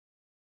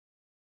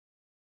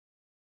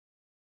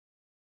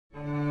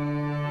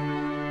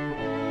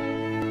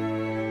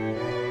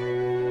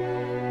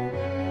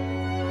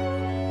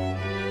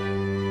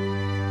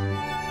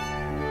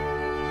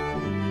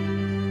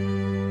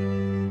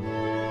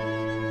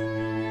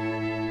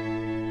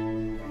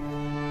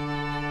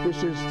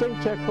This is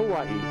ThinkTech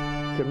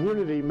Hawaii.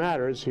 Community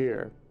matters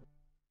here.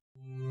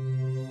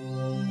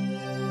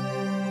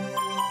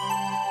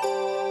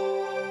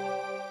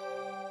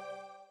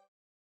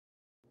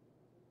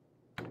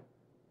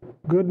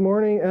 Good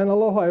morning and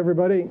aloha,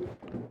 everybody.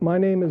 My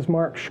name is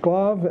Mark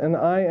Shklov, and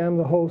I am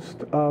the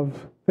host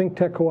of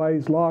ThinkTech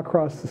Hawaii's Law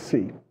Across the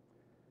Sea.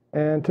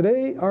 And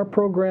today our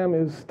program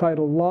is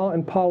titled Law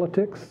and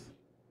Politics,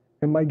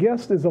 and my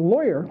guest is a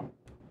lawyer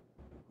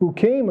who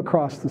came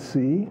across the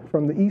sea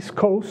from the East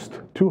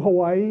Coast to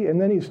Hawaii, and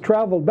then he's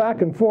traveled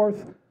back and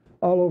forth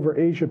all over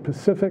Asia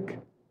Pacific,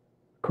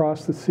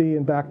 across the sea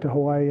and back to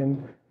Hawaii.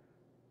 And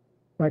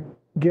my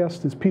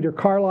guest is Peter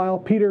Carlisle.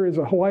 Peter is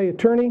a Hawaii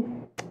attorney.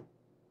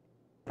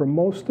 For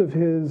most of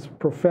his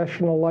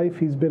professional life,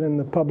 he's been in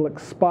the public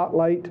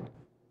spotlight.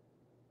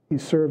 He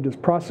served as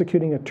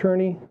prosecuting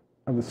attorney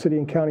of the City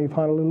and County of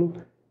Honolulu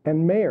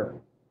and mayor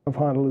of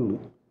Honolulu.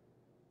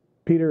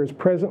 Peter is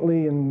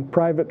presently in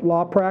private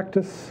law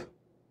practice,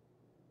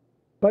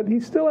 but he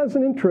still has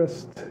an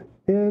interest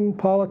in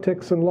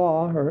politics and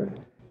law,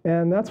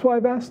 and that's why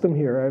I've asked him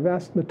here. I've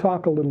asked him to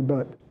talk a little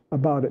bit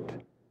about it.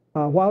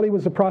 While he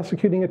was a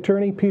prosecuting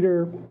attorney,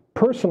 Peter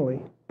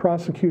personally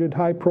prosecuted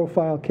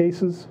high-profile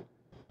cases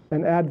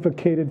and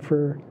advocated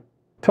for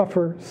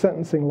tougher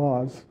sentencing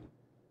laws.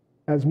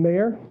 As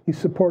mayor, he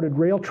supported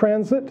rail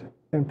transit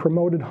and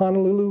promoted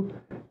Honolulu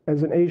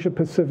as an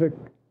Asia-Pacific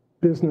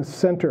business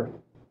center.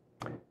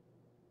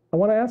 I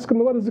want to ask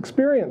him about his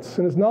experience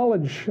and his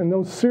knowledge in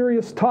those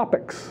serious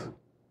topics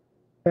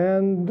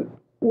and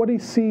what he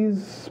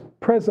sees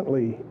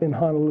presently in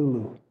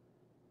Honolulu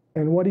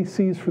and what he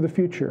sees for the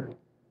future.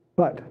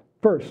 But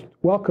first,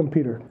 welcome,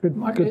 Peter.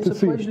 Mark, good to see you.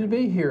 it's a pleasure to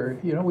be here.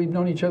 You know, we've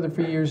known each other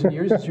for years and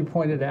years, as you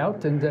pointed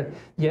out. And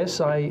yes,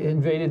 I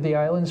invaded the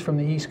islands from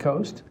the East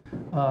Coast,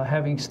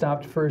 having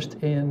stopped first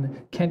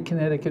in Kent,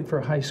 Connecticut for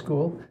high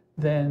school,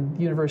 then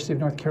the University of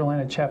North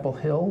Carolina, Chapel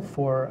Hill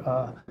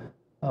for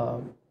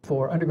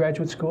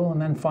undergraduate school,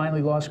 and then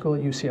finally law school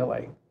at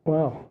UCLA.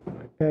 Wow.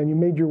 And you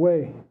made your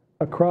way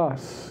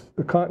across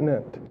the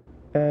continent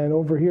and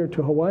over here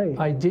to Hawaii.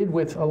 I did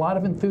with a lot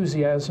of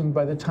enthusiasm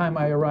by the time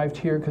I arrived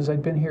here, because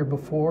I'd been here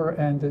before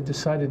and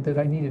decided that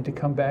I needed to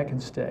come back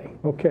and stay.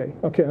 Okay,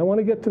 I want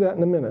to get to that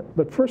in a minute.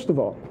 But first of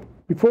all,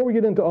 before we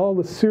get into all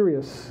the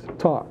serious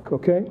talk,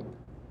 okay?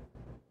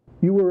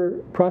 You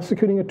were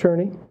prosecuting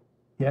attorney.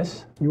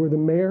 Yes. You were the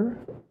mayor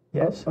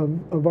yes.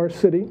 of our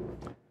city.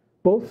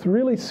 Both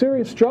really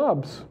serious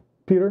jobs,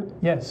 Peter.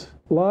 Yes.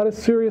 A lot of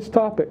serious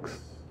topics.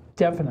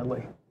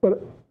 Definitely.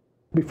 But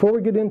before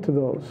we get into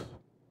those,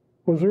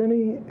 was there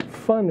any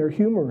fun or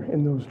humor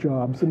in those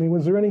jobs? I mean,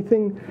 was there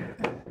anything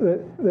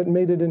that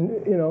made it,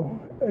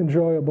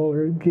 enjoyable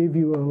or gave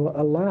you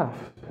a laugh?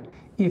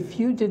 If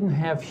you didn't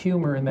have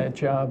humor in that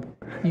job,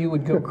 you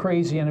would go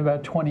crazy in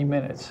about 20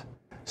 minutes.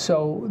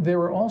 So there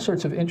were all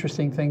sorts of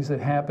interesting things that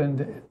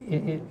happened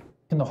in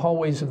the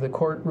hallways of the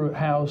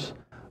courthouse,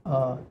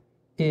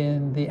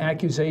 in the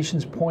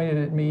accusations pointed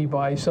at me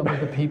by some of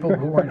the people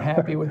who weren't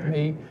happy with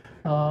me.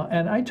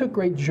 And I took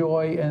great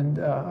joy and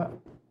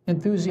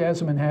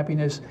enthusiasm and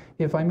happiness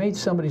if I made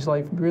somebody's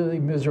life really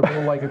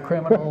miserable, like a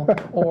criminal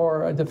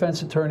or a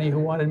defense attorney who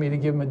wanted me to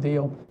give them a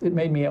deal. It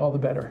made me all the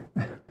better.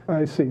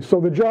 I see. So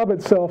the job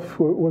itself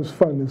was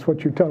fun, is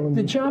what you're telling me.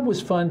 The job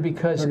was fun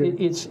because okay.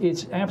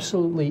 it's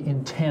absolutely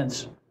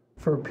intense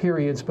for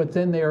periods, but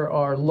then there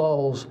are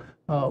lulls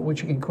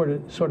which you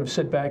can sort of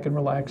sit back and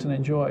relax and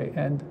enjoy.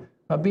 And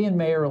being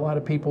mayor, a lot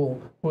of people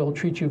will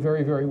treat you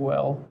very, very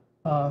well,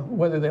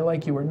 whether they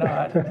like you or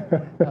not,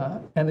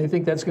 and they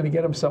think that's going to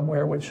get them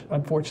somewhere, which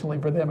unfortunately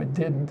for them it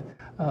didn't.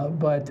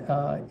 But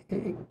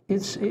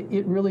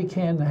it really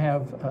can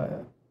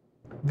have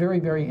very,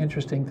 very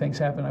interesting things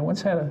happen. I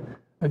once had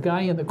a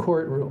guy in the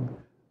courtroom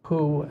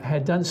who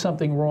had done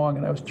something wrong,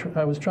 and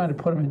I was trying to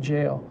put him in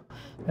jail,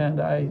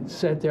 and I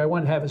said there I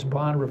wanted to have his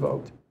bond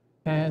revoked.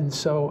 And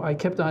so I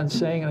kept on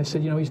saying, and I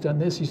said, he's done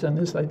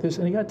this like this,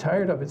 and he got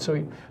tired of it. So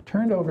he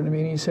turned over to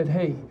me and he said,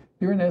 hey,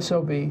 you're an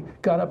SOB,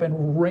 got up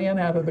and ran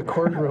out of the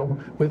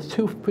courtroom with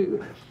two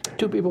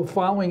people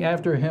following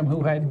after him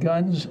who had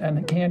guns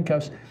and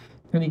handcuffs.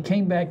 And he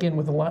came back in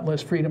with a lot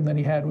less freedom than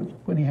he had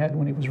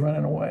when he was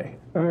running away.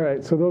 All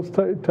right, so those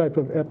type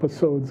of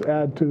episodes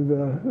add to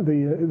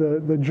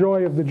the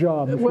joy of the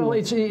job. Well,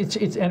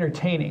 it's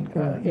entertaining,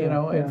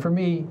 and for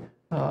me,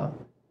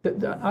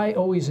 I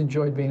always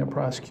enjoyed being a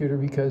prosecutor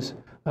because...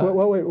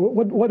 wait,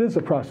 what is a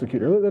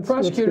prosecutor?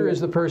 Prosecutor is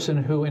the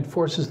person who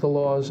enforces the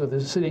laws of the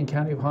City and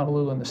County of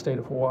Honolulu and the state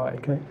of Hawaii.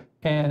 Okay.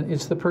 And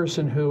it's the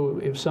person who,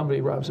 if somebody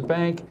robs a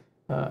bank,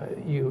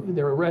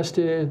 they're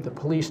arrested, the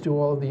police do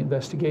all of the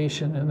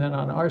investigation, and then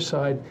on our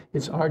side,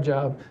 it's our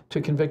job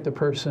to convict the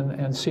person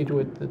and see to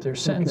it that they're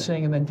sentencing,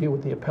 okay. And then deal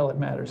with the appellate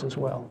matters as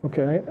well.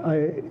 Okay,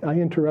 I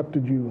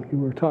interrupted you. You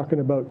were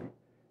talking about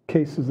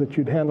cases that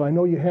you'd handle. I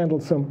know you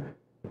handled some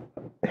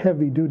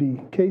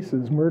heavy-duty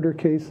cases, murder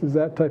cases,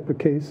 that type of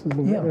cases.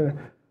 And, yeah.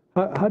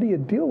 How do you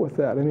deal with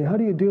that? I mean, how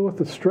do you deal with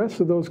the stress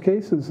of those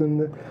cases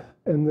and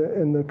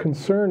and the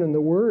concern and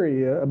the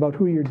worry about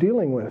who you're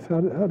dealing with?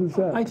 How does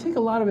that? I think a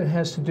lot of it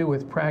has to do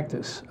with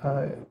practice.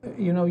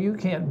 You know, you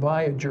can't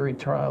buy a jury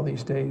trial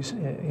these days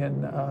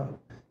in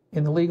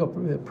the legal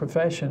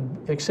profession,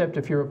 except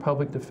if you're a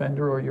public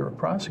defender or you're a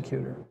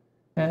prosecutor.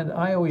 And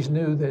I always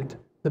knew that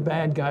the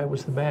bad guy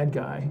was the bad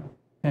guy,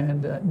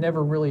 and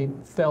never really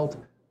felt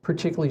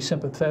particularly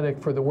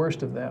sympathetic for the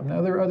worst of them.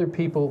 Now, there are other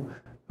people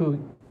who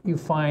you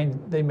find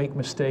they make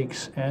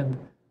mistakes, and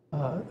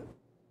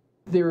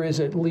there is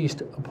at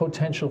least a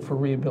potential for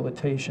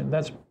rehabilitation.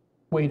 That's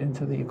weighed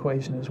into the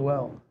equation as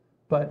well.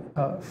 But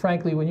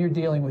frankly, when you're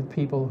dealing with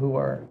people who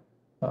are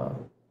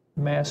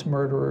mass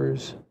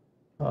murderers,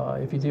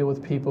 if you deal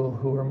with people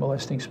who are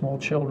molesting small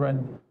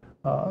children,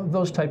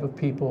 those type of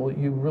people,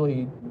 you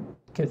really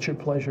get your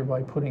pleasure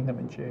by putting them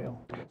in jail.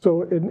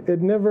 So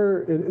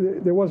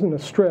there wasn't a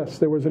stress,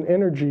 there was an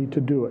energy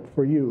to do it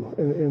for you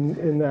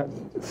in that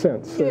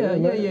sense. Yeah,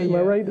 am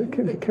I right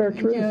to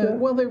characterize that?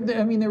 Well,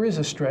 I mean, there is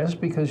a stress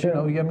because, you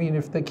know, I mean,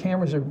 if the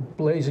cameras are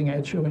blazing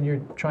at you and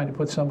you're trying to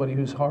put somebody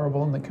who's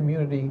horrible and the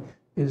community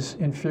is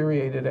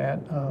infuriated at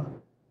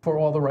for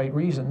all the right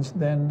reasons,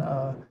 then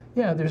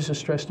yeah, there's a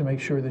stress to make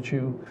sure that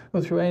you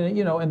go through. And,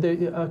 you know, and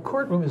the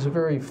courtroom is a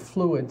very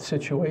fluid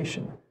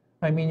situation.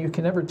 I mean, you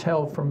can never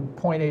tell from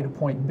point A to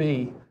point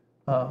B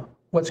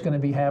what's going to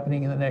be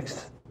happening in the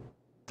next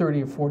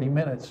 30 or 40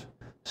 minutes.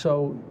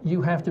 So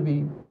you have to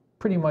be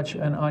pretty much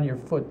an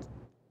on-your-foot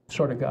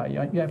sort of guy.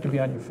 You have to be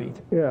on your feet.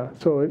 Yeah,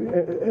 so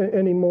at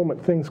any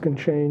moment things can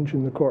change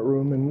in the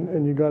courtroom,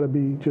 and you got to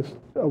be just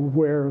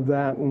aware of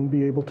that and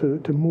be able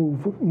to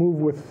move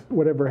with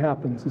whatever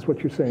happens, is what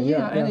you're saying.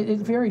 Yeah, and it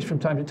varies from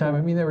time to time.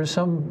 I mean, there were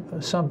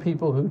some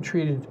people who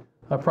treated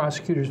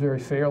prosecutors very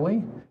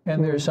fairly,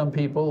 and there are some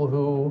people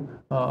who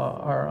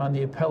are on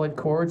the appellate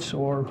courts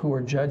or who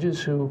are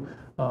judges who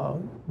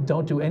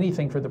don't do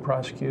anything for the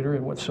prosecutor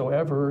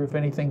whatsoever. If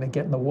anything, they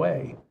get in the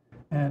way.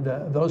 And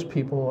those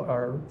people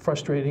are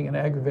frustrating and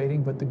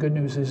aggravating, but the good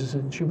news is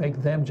that you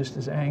make them just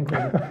as angry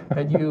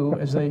at you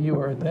as you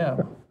are at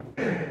them.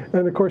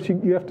 And of course,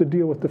 you have to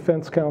deal with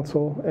defense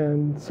counsel,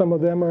 and some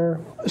of them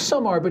are...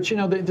 Some are, but you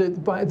know,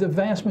 the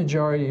vast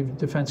majority of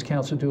defense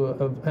counsel do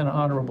an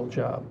honorable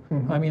job.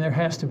 Mm-hmm. I mean, there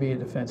has to be a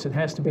defense. It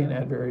has to be an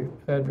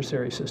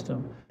adversary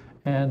system.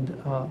 And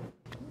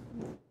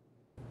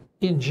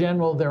in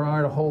general, there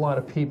aren't a whole lot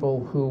of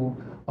people who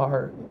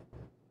are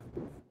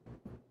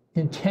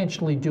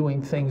intentionally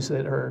doing things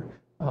that are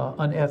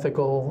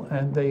unethical,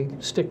 and they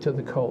stick to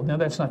the code. Now,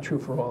 that's not true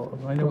for all of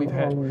them. I know we've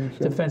had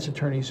defense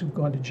attorneys who've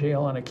gone to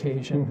jail on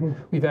occasion. Mm-hmm.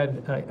 We've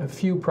had a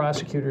few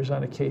prosecutors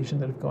on occasion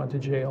that have gone to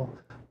jail.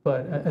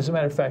 But as a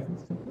matter of fact,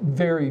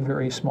 very,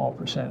 very small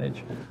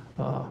percentage.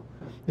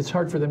 It's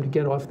hard for them to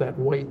get off that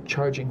white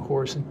charging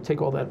horse and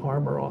take all that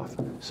armor off.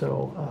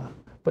 So,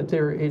 but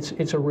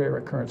it's a rare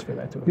occurrence for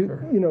that to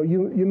occur.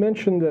 You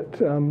mentioned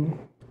that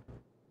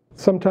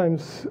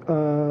sometimes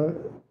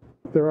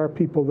there are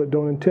people that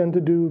don't intend to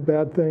do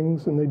bad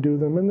things, and they do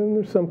them. And then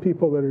there's some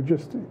people that are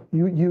just,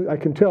 I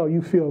can tell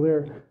you feel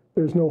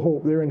there's no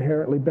hope. They're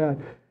inherently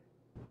bad.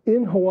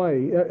 In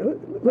Hawaii,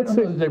 let's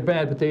say... they're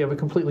bad, but they have a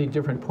completely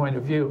different point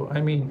of view.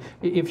 I mean,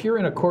 if you're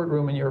in a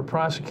courtroom and you're a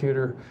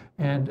prosecutor,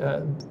 and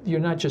you're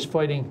not just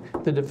fighting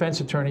the defense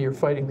attorney, you're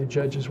fighting the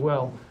judge as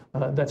well,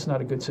 that's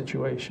not a good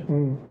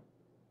situation.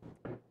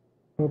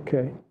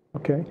 Okay.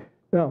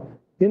 Now,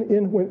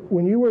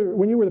 when you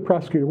were the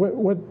prosecutor,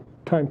 what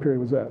time period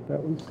was that?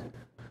 That was...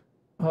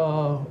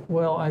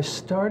 well, I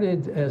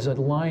started as a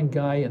line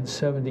guy in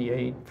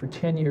 '78. For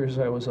 10 years,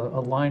 I was a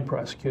line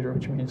prosecutor,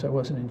 which means I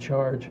wasn't in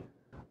charge.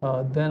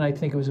 Then I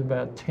think it was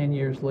about 10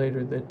 years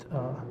later that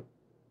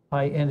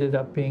I ended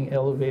up being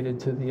elevated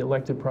to the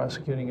elected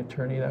prosecuting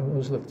attorney. That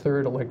was the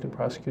third elected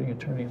prosecuting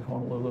attorney in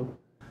Honolulu.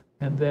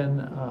 And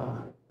then,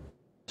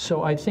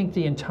 so I think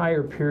the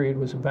entire period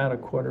was about a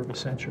quarter of a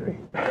century.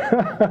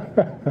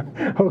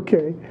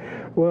 Okay.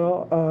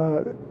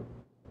 Well,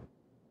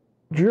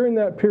 during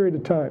that period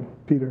of time,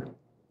 Peter,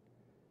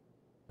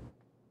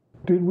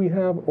 did we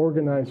have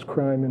organized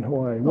crime in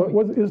Hawaii?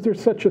 Is there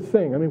such a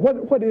thing? I mean,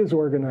 what is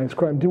organized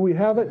crime? Do we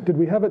have it? Did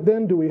we have it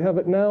then? Do we have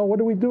it now? What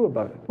do we do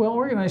about it? Well,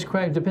 organized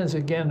crime depends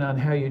again on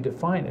how you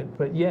define it.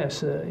 But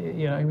yes,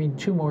 I mean,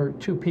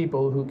 two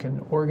people who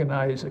can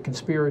organize a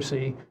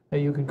conspiracy,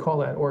 you could call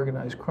that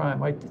organized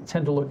crime. I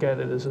tend to look at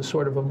it as a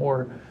sort of a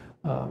more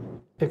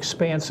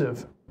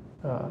expansive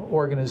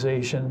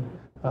organization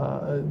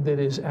that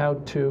is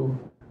out to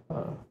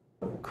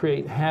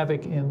create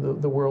havoc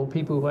in the world.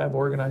 People who have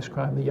organized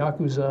crime, the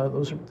Yakuza,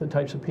 those are the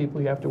types of people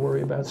you have to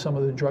worry about. Some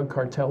of the drug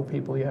cartel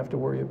people you have to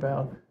worry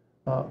about.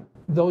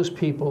 Those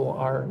people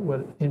are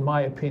what, in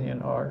my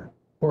opinion, are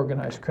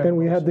organized criminals. And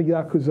we had the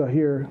Yakuza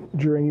here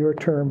during your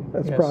term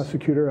as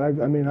prosecutor.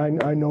 I mean,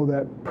 I know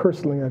that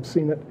personally. I've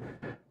seen it.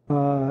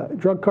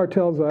 Drug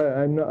cartels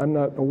I'm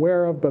not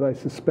aware of, but I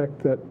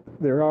suspect that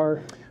there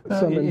are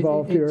some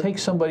involved here. It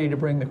takes somebody to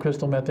bring the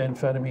crystal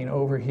methamphetamine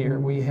over here.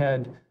 We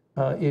had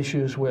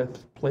issues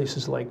with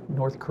places like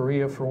North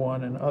Korea, for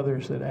one, and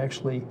others that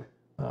actually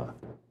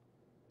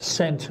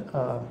sent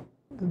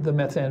the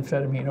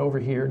methamphetamine over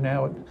here.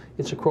 Now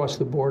it's across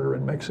the border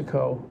in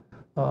Mexico.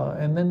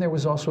 And then there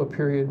was also a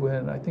period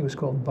when I think it was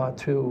called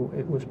Batu.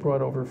 It was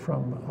brought over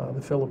from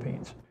the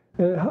Philippines.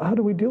 And how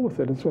do we deal with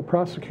it as a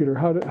prosecutor?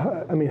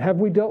 I mean, have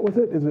we dealt with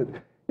it?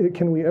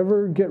 Can we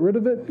ever get rid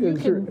of it?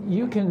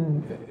 You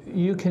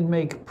can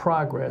make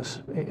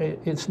progress.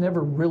 It's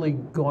never really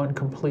gone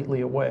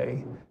completely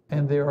away,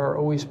 and there are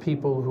always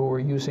people who are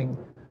using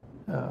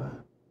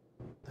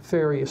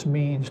nefarious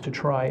means to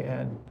try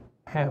and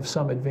have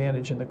some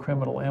advantage in the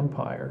criminal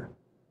empire.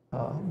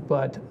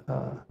 But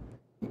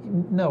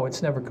no,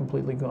 it's never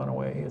completely gone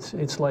away.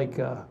 It's like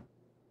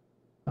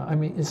I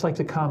mean, it's like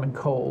the common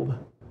cold.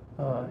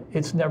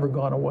 It's never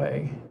gone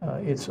away.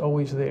 It's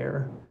always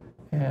there.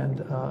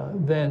 And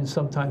then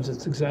sometimes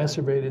it's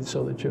exacerbated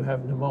so that you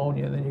have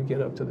pneumonia, and then you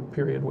get up to the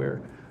period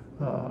where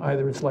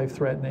either it's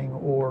life-threatening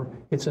or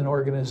it's an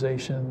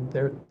organization,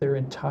 their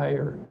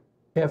entire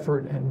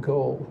effort and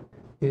goal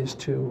is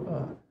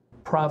to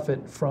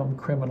profit from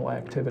criminal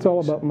activities. It's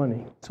all about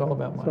money. It's all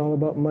about money. It's all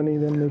about money,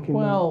 then making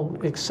money. Well,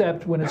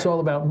 except when it's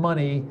all about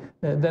money,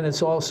 then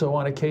it's also,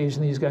 on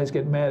occasion, these guys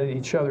get mad at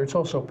each other. It's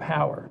also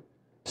power.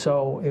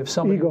 So if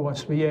somebody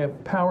wants to be, yeah,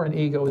 power and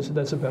ego,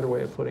 that's a better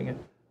way of putting it.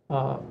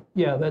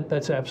 Yeah,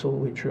 that's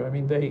absolutely true. I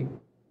mean, they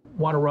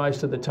want to rise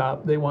to the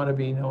top. They want to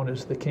be known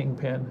as the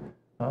kingpin.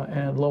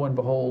 And lo and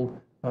behold,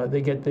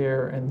 they get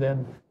there, and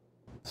then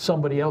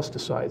somebody else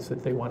decides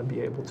that they want to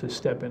be able to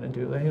step in and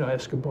do that. You know,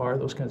 Escobar,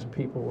 those kinds of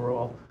people were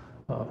all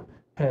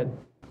had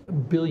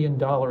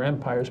billion-dollar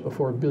empires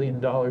before $1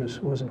 billion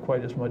wasn't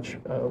quite as much,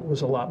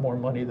 was a lot more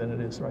money than it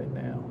is right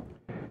now,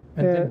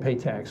 and didn't pay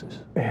taxes.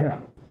 Yeah,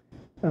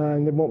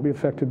 and they won't be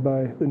affected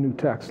by the new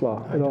tax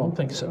law at all. I don't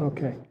think so.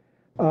 Okay.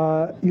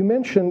 You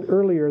mentioned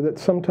earlier that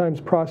sometimes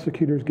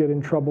prosecutors get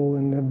in trouble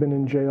and have been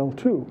in jail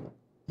too.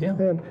 Yeah.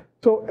 And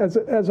so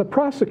as a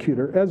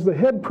prosecutor, as the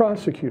head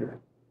prosecutor,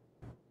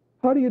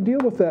 how do you deal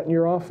with that in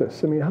your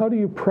office? I mean, how do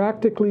you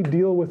practically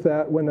deal with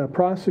that when a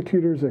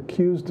prosecutor is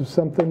accused of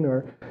something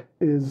or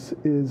is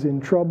in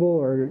trouble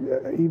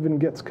or even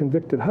gets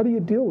convicted? How do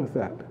you deal with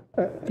that?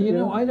 You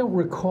know, I don't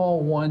recall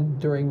one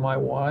during my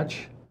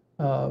watch.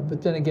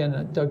 But then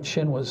again, Doug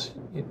Chin was,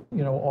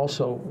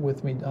 also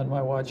with me on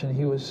my watch, and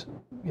he was,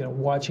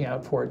 watching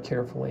out for it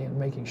carefully and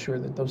making sure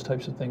that those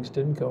types of things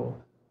didn't go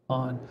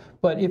on.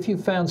 But if you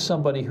found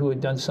somebody who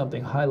had done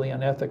something highly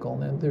unethical,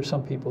 and there's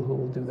some people who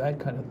will do that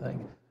kind of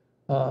thing,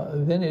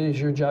 then it is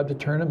your job to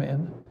turn them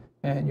in,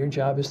 and your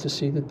job is to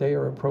see that they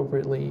are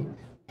appropriately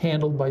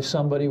handled by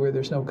somebody where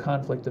there's no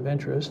conflict of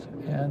interest,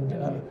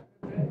 and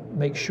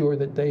make sure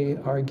that they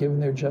are given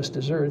their just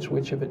deserts,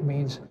 which if it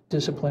means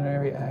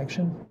disciplinary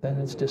action, then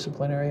it's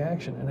disciplinary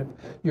action. And if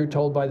you're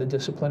told by the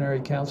disciplinary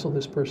council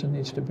this person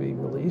needs to be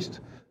released,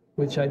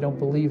 which I don't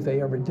believe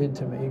they ever did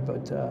to me,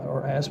 but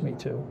or asked me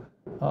to,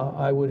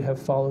 I would have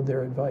followed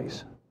their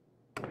advice.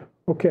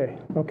 Okay.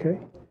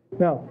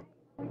 Now,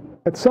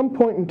 at some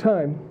point in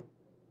time,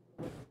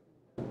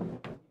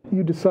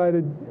 you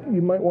decided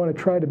you might want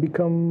to try to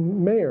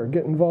become mayor,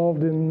 get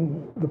involved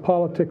in the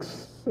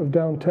politics of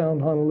downtown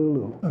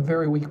Honolulu. A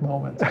very weak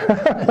moment.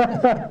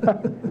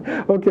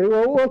 Okay,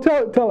 well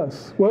tell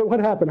us what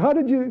happened. How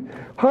did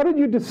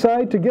you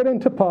decide to get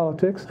into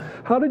politics?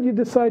 How did you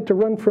decide to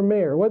run for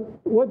mayor?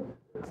 What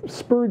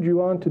spurred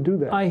you on to do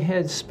that? I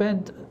had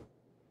spent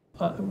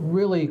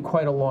really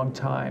quite a long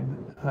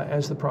time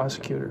as the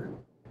prosecutor,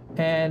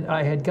 and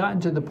I had gotten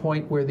to the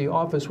point where the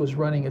office was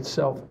running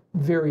itself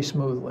very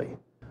smoothly.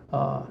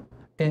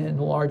 In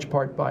large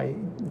part by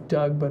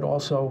Doug, but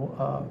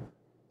also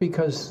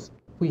because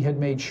we had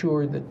made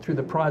sure that through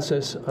the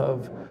process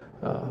of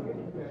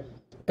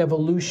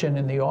evolution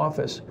in the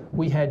office,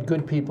 we had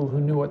good people who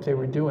knew what they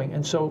were doing.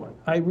 And so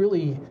I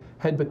really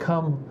had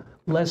become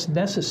less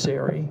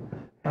necessary,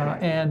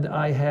 and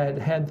I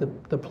had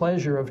the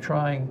pleasure of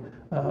trying,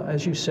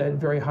 as you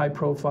said, very high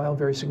profile,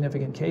 very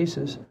significant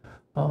cases.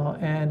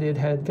 And it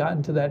had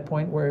gotten to that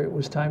point where it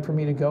was time for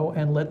me to go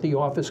and let the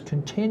office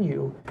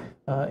continue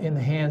in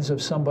the hands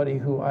of somebody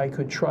who I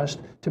could trust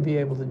to be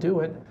able to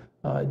do it.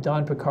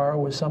 Don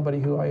Picaro was somebody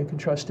who I could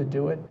trust to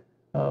do it.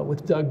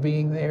 With Doug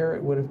being there,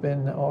 it would have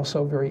been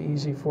also very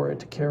easy for it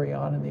to carry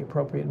on in the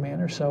appropriate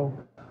manner. So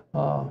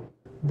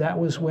that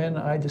was when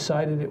I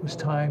decided it was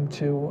time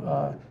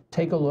to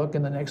take a look,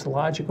 and the next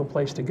logical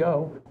place to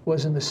go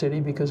was in the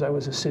city, because I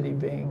was a city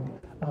being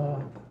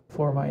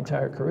for my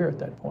entire career at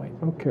that point.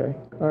 Okay,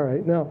 all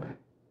right. Now,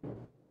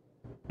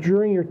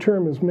 during your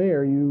term as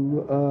mayor,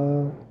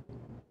 you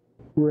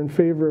were in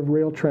favor of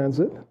rail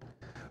transit.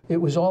 It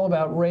was all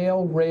about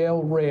rail,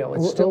 rail, rail.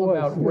 It's still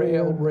about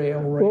rail,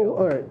 rail, rail. Well,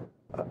 all right.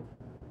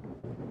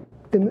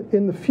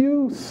 In the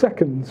few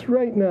seconds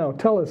right now,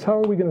 tell us, how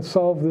are we going to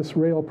solve this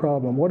rail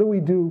problem? What do we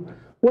do?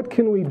 What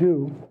can we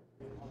do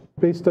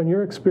based on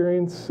your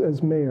experience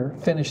as mayor?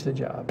 Finish the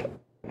job.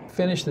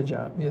 Finish the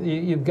job.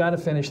 You've got to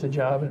finish the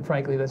job, and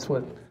frankly, that's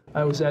what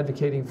I was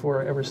advocating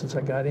for ever since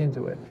I got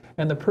into it.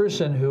 And the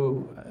person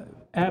who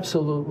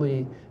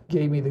absolutely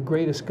gave me the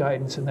greatest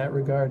guidance in that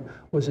regard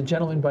was a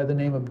gentleman by the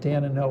name of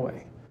Dan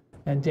Inouye.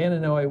 And Dan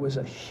Inouye was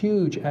a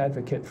huge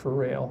advocate for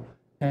rail,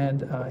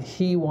 and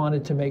he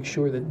wanted to make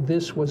sure that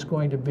this was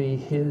going to be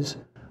his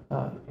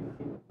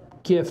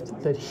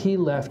gift that he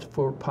left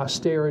for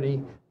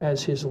posterity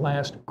as his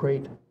last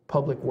great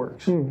public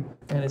works. And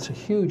it's a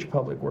huge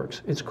public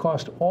works. It's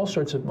cost all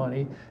sorts of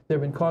money. There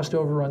have been cost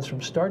overruns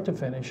from start to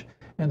finish,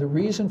 and the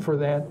reason for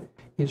that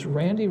is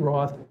Randy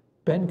Roth,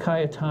 Ben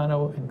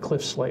Cayetano, and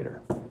Cliff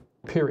Slater,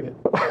 period.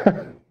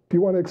 Do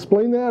you want to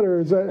explain that,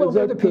 or is that? Well, is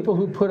they're that the people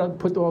who put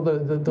all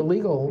the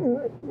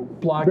legal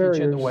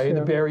blockage in the way,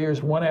 the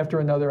barriers, one after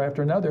another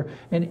after another.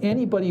 And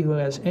anybody who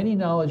has any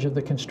knowledge of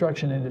the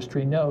construction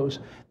industry knows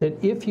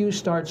that if you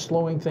start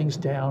slowing things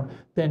down,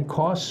 then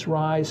costs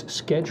rise,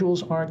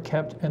 schedules aren't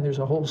kept, and there's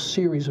a whole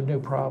series of new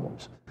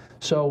problems.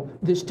 So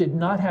this did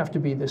not have to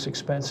be this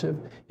expensive.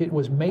 It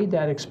was made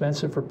that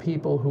expensive for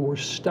people who were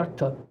stuck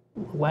to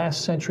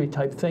last century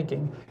type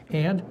thinking,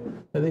 and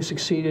they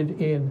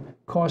succeeded in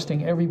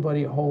costing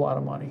everybody a whole lot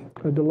of money.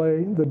 The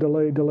delay.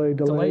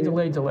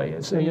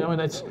 It's, and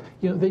that's,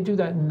 they do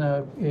that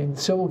in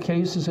civil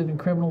cases and in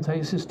criminal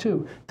cases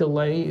too.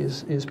 Delay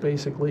is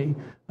basically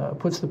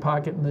puts the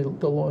pocket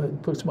in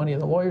puts money in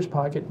the lawyer's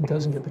pocket and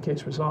doesn't get the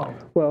case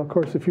resolved. Well, of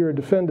course, if you're a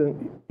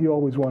defendant, you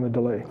always want a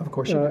delay. Of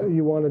course you do.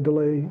 You want a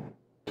delay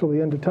till the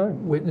end of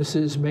time.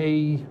 Witnesses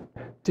may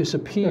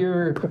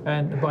disappear,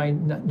 and by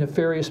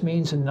nefarious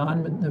means and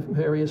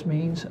non-nefarious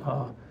means,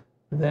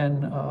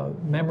 then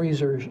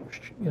memories are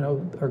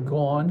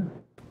gone.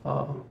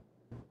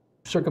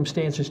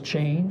 Circumstances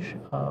change.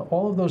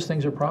 All of those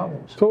things are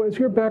problems. So, as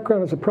your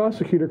background as a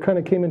prosecutor kind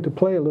of came into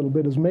play a little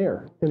bit as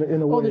mayor,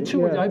 in a way. Oh, the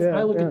two.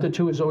 I look at the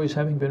two as always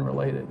having been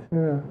related.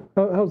 Yeah.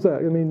 How's that?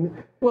 I mean.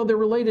 Well, they're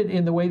related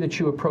in the way that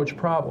you approach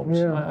problems.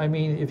 Yeah. I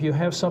mean, if you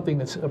have something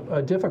that's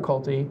a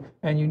difficulty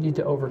and you need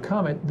to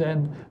overcome it,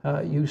 then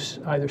you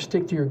either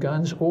stick to your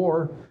guns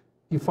or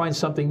you find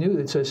something new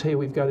that says, hey,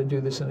 we've got to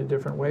do this in a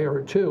different way,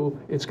 or two,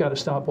 it's got to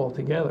stop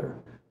altogether.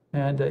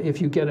 And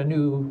if you get a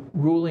new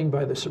ruling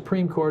by the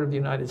Supreme Court of the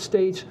United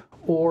States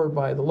or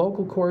by the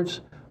local courts,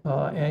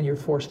 and you're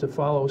forced to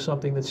follow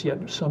something that's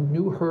yet some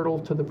new hurdle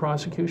to the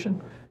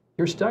prosecution,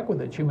 you're stuck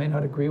with it. You may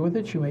not agree with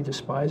it, you may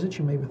despise it,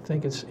 you may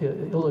think it's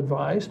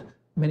ill-advised.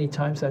 Many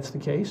times that's the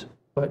case,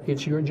 but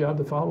it's your job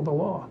to follow the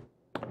law.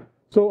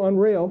 So on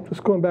rail,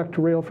 just going back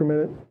to rail for a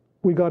minute,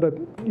 we got to,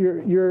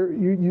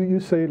 you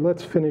say,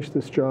 let's finish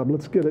this job,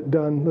 let's get it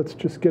done, let's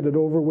just get it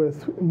over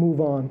with,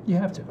 move on. You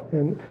have to.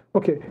 And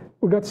okay,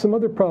 we got some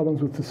other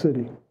problems with the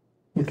city.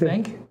 You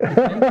think?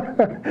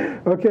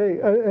 Okay,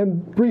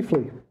 and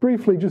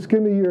briefly, just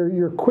give me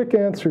your quick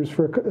answers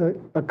for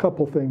a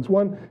couple things.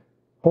 One,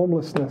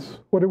 homelessness.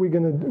 What do we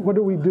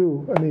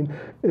do? I mean,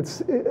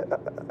 is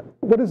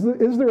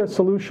there a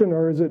solution,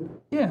 or is it?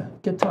 Yeah,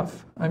 get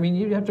tough. I mean,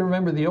 you have to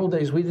remember the old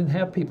days, we didn't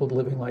have people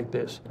living like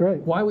this. Right.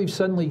 Why we've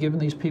suddenly given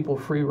these people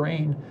free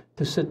rein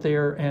to sit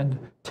there and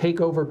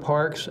take over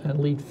parks and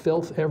leave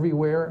filth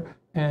everywhere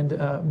and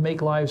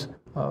make lives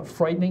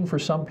frightening for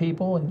some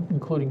people,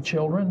 including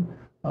children.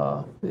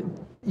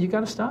 You got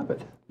to stop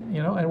it,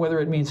 and whether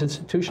it means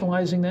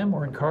institutionalizing them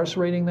or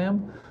incarcerating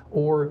them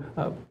or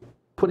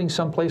putting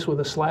someplace with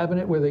a slab in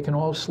it where they can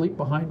all sleep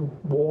behind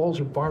walls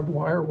or barbed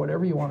wire or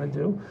whatever you want to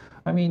do.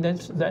 I mean,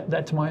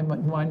 that to my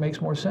mind makes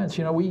more sense.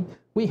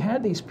 We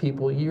had these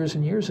people years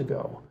and years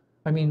ago.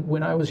 I mean,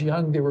 when I was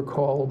young, they were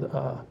called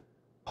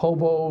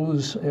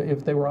hobos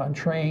if they were on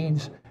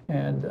trains,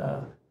 and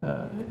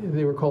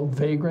they were called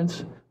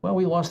vagrants. Well,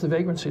 we lost the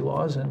vagrancy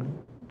laws, and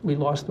we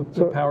lost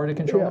the power to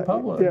control the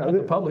public, not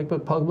the public,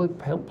 but public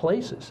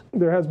places.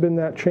 There has been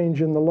that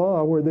change in the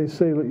law where they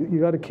say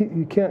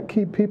you can't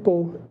keep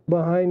people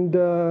behind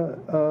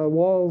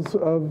walls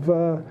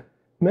of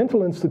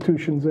mental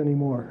institutions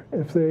anymore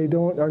if they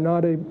are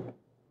not a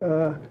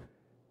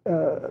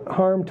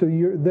harm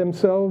to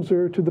themselves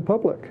or to to the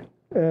public.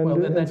 And, well,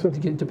 then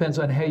that depends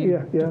on how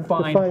you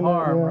define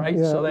harm, right?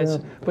 So that's.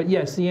 But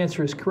yes, the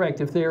answer is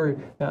correct. If they're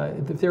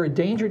a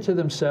danger to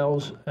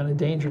themselves and a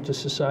danger to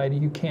society,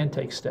 you can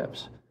take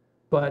steps.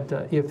 But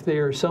if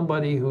they're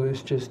somebody who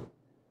is just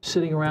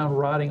sitting around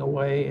rotting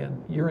away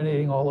and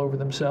urinating all over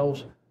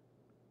themselves,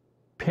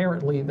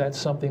 apparently that's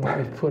something that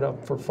we've put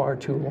up for far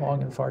too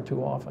long and far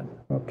too often.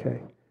 Okay.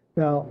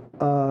 Now,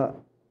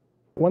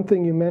 one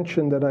thing you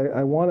mentioned that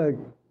I want to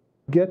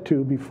get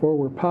to before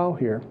we're POW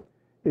here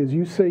is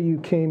you say you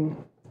came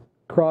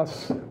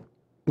across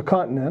the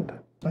continent.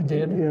 I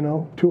did.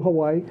 To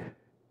Hawaii.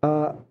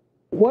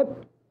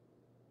 What,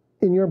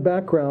 in your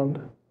background,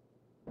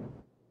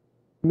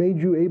 made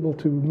you able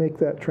to make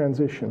that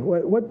transition?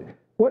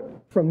 What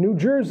from New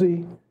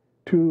Jersey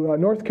to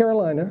North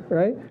Carolina,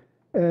 right?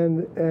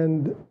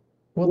 And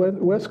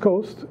West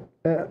Coast.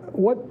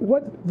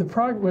 What? The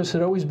progress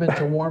had always been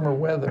to warmer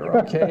weather.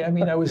 Okay. I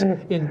mean, I was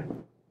in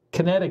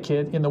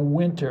Connecticut in the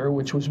winter,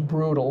 which was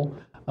brutal.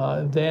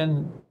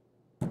 Then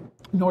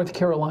North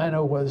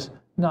Carolina was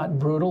not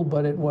brutal,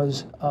 but it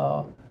was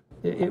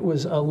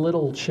a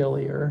little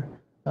chillier.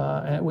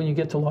 and when you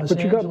get to Los But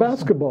Angeles. you got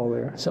basketball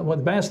there. So well,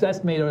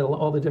 that's made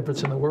all the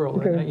difference in the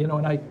world. Okay. You know,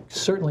 and I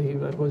certainly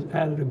was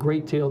added a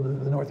great deal to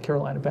the North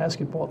Carolina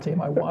basketball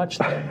team. I watched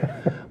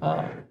them.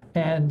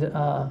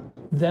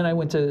 Then I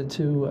went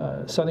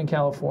to Southern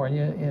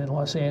California in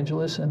Los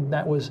Angeles, and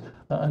that was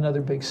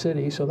another big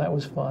city, so that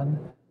was fun.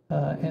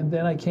 And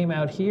then I came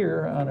out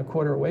here on a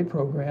quarter-away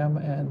program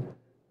and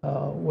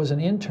was an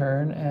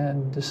intern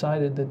and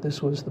decided that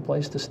this was the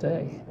place to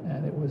stay.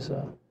 And it was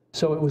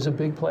so it was a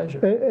big pleasure.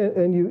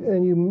 And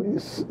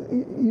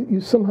you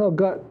somehow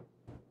got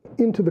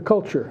into the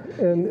culture.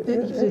 And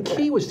the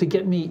key was to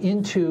get me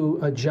into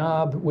a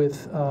job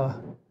with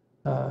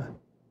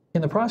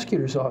in the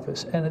prosecutor's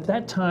office. And at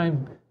that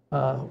time,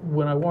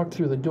 when I walked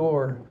through the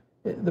door,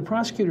 the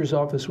prosecutor's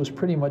office was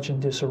pretty much in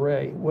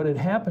disarray. What had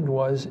happened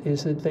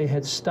is that they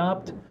had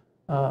stopped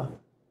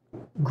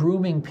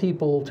grooming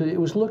people to, it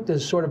was looked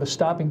as sort of a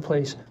stopping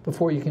place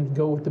before you can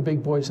go with the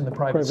big boys in the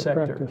private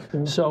sector. Practice,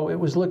 yeah. So it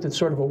was looked at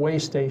sort of a way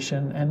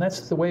station, and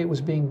that's the way it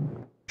was being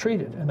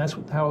treated. And that's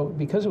how,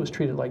 because it was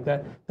treated like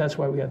that, that's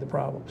why we had the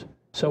problems.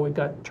 So it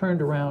got turned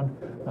around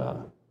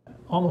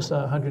almost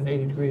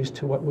 180 degrees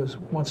to what was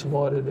once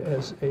lauded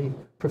as a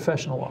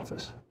professional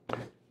office.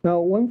 Now,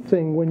 one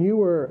thing, when you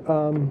were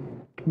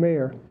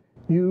mayor,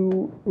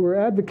 you were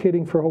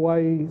advocating for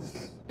Hawaii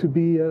to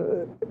be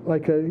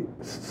like a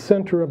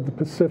center of the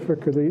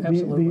Pacific or the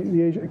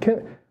Asia.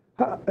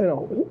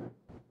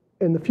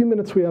 In the few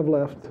minutes we have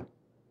left,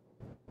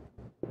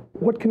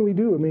 what can we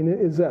do? I mean,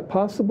 is that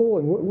possible?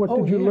 And what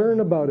did you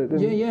learn about it?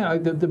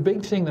 And The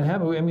big thing that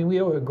happened, I mean,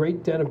 we owe a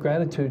great debt of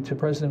gratitude to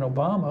President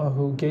Obama,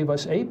 who gave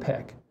us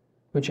APEC,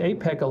 which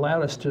APEC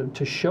allowed us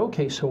to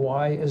showcase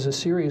Hawaii as a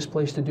serious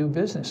place to do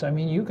business. I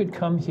mean, you could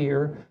come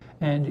here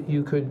and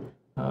you could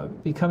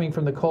be coming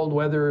from the cold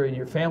weather and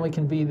your family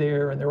can be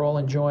there and they're all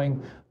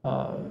enjoying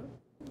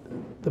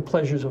the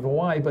pleasures of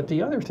Hawaii. But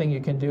the other thing you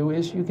can do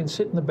is you can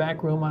sit in the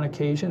back room on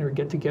occasion or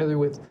get together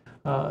with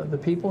the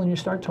people and you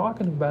start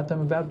talking about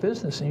them about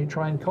business and you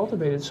try and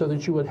cultivate it so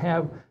that you would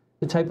have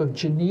the type of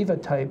Geneva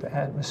type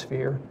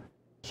atmosphere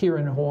here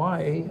in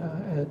Hawaii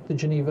at the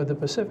Geneva of the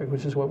Pacific,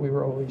 which is what we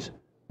were always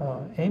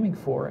aiming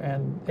for.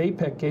 And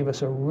APEC gave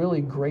us a really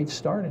great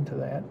start into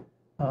that.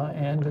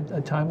 And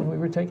a time when we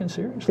were taken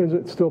seriously. Is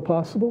it still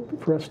possible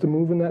for us to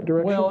move in that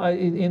direction? Well,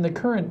 in the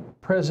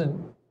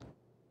present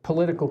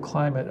political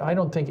climate, I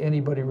don't think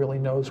anybody really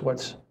knows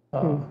what's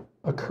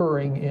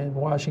occurring in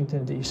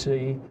Washington,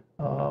 D.C.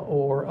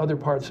 Or other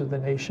parts of the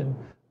nation,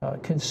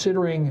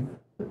 considering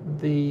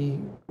the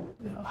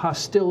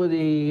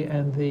hostility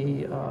and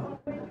the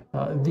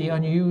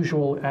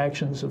unusual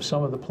actions of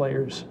some of the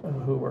players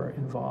who were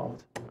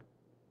involved.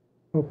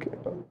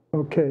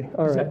 Okay,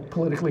 all right. Is that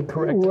politically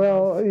correct?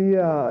 Well,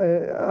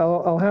 yeah,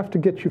 I'll have to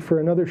get you for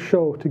another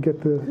show to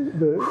get the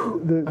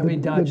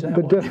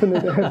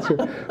definite answer.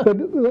 But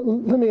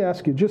let me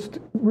ask you, just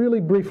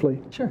really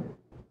briefly. Sure.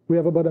 We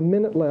have about a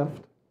minute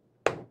left.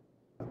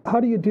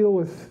 How do you deal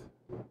with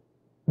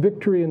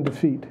victory and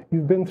defeat?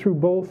 You've been through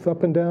both,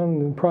 up and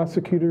down, and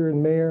prosecutor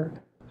and mayor.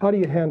 How do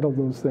you handle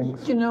those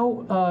things? You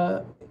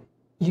know,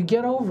 you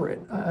get over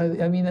it.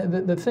 I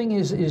mean, the thing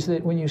is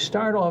that when you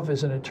start off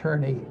as an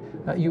attorney,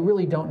 you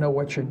really don't know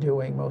what you're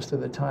doing most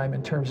of the time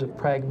in terms of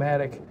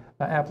pragmatic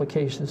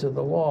applications of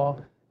the law.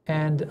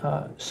 And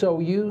so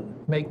you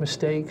make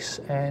mistakes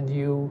and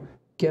you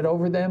get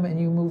over them and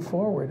you move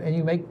forward and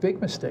you make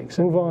big mistakes.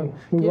 Move on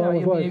with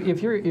life.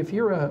 If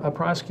you're a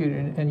prosecutor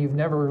and you've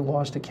never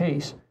lost a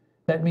case,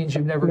 that means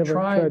you've never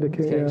tried a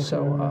case. Yeah,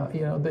 so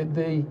you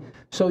know,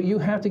 so you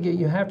have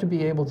to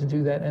be able to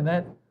do that, and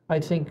that I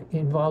think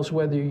involves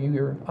whether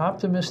you're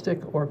optimistic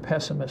or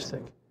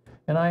pessimistic.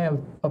 And I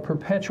am a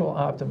perpetual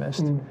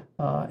optimist,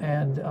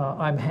 and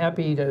I'm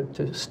happy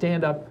to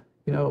stand up,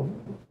 you know,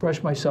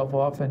 brush myself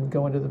off and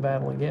go into the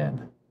battle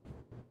again.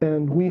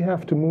 And we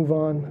have to move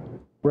on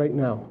right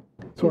now.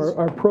 So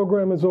our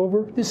program is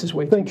over. This is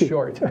way too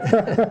short.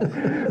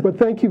 But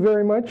thank you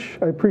very much.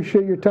 I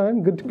appreciate your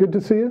time. Good to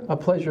see you. A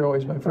pleasure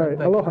always, my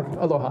friend. All right.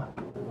 Aloha. Aloha.